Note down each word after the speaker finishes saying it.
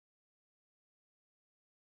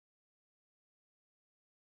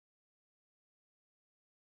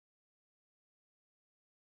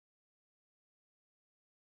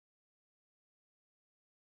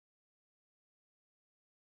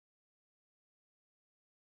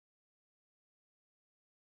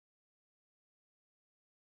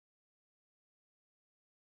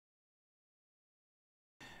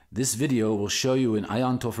This video will show you an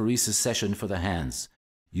iontophoresis session for the hands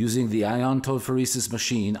using the iontophoresis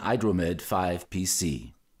machine Idromed 5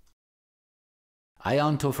 PC.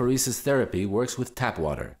 Iontophoresis therapy works with tap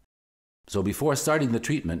water, so before starting the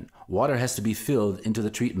treatment, water has to be filled into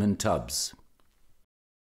the treatment tubs.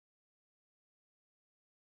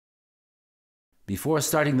 Before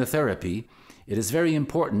starting the therapy, it is very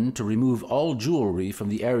important to remove all jewelry from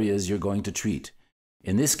the areas you're going to treat,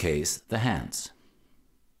 in this case, the hands.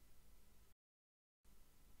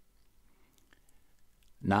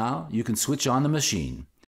 Now you can switch on the machine.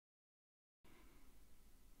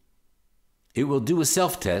 It will do a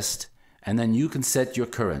self-test, and then you can set your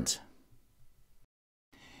current.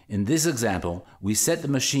 In this example, we set the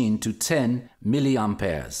machine to 10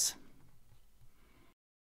 milliamperes.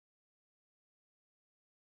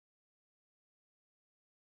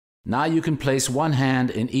 Now you can place one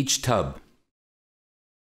hand in each tub.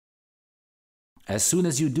 As soon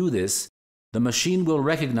as you do this, the machine will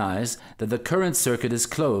recognize that the current circuit is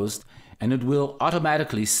closed and it will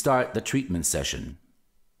automatically start the treatment session.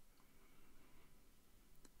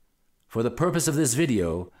 For the purpose of this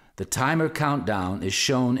video, the timer countdown is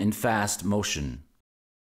shown in fast motion.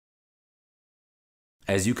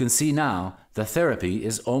 As you can see now, the therapy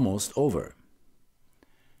is almost over.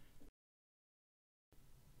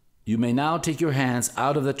 You may now take your hands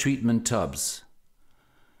out of the treatment tubs.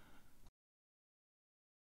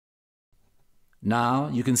 Now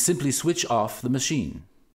you can simply switch off the machine.